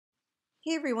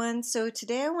Hey everyone, so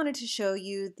today I wanted to show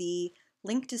you the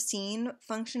link to scene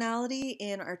functionality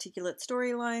in Articulate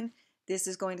Storyline. This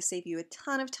is going to save you a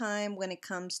ton of time when it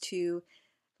comes to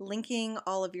linking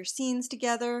all of your scenes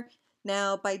together.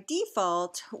 Now by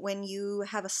default, when you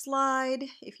have a slide,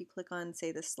 if you click on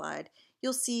say this slide,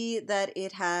 you'll see that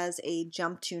it has a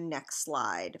jump to next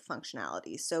slide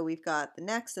functionality. So we've got the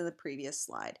next and the previous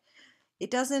slide.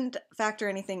 It doesn't factor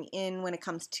anything in when it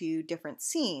comes to different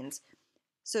scenes.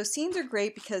 So scenes are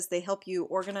great because they help you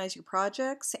organize your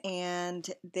projects and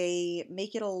they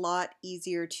make it a lot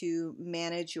easier to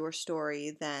manage your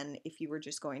story than if you were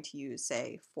just going to use,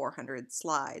 say, 400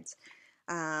 slides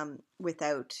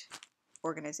without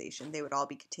organization. They would all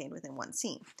be contained within one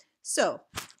scene. So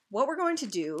what we're going to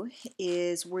do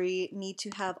is we need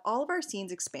to have all of our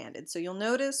scenes expanded. So you'll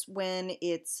notice when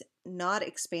it's not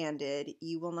expanded,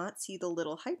 you will not see the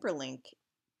little hyperlink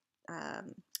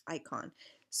icon.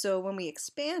 So when we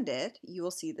expand it, you will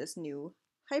see this new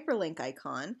hyperlink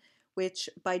icon, which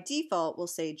by default will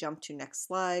say jump to next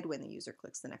slide when the user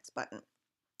clicks the next button.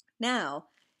 Now,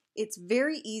 it's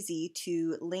very easy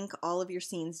to link all of your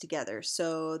scenes together.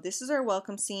 So this is our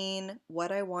welcome scene.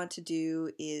 What I want to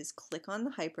do is click on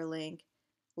the hyperlink,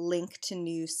 link to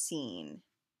new scene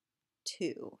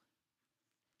 2.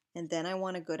 And then I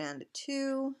want to go down to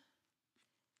 2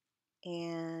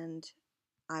 and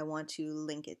I want to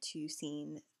link it to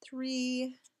scene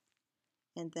 3,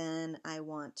 and then I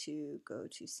want to go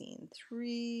to scene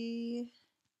 3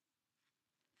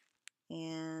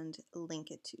 and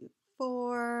link it to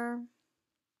 4,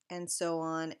 and so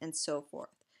on and so forth.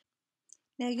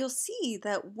 Now you'll see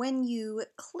that when you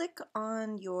click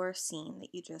on your scene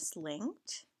that you just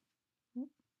linked,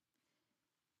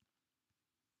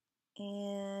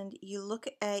 and you look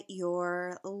at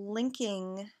your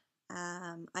linking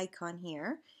icon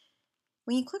here,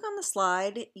 when you click on the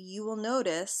slide, you will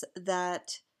notice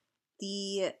that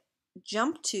the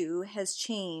jump to has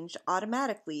changed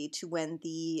automatically to when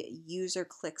the user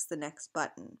clicks the next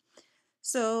button.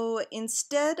 So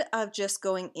instead of just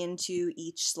going into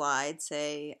each slide,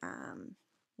 say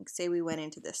we went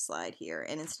into this slide here,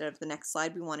 and instead of the next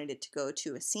slide we wanted it to go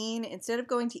to a scene, instead of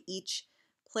going to each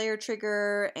player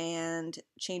trigger and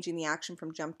changing the action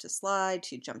from jump to slide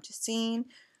to jump to scene,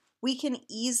 we can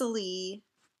easily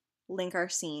link our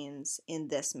scenes in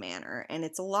this manner, and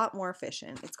it's a lot more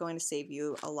efficient. It's going to save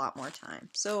you a lot more time.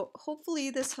 So hopefully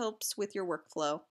this helps with your workflow.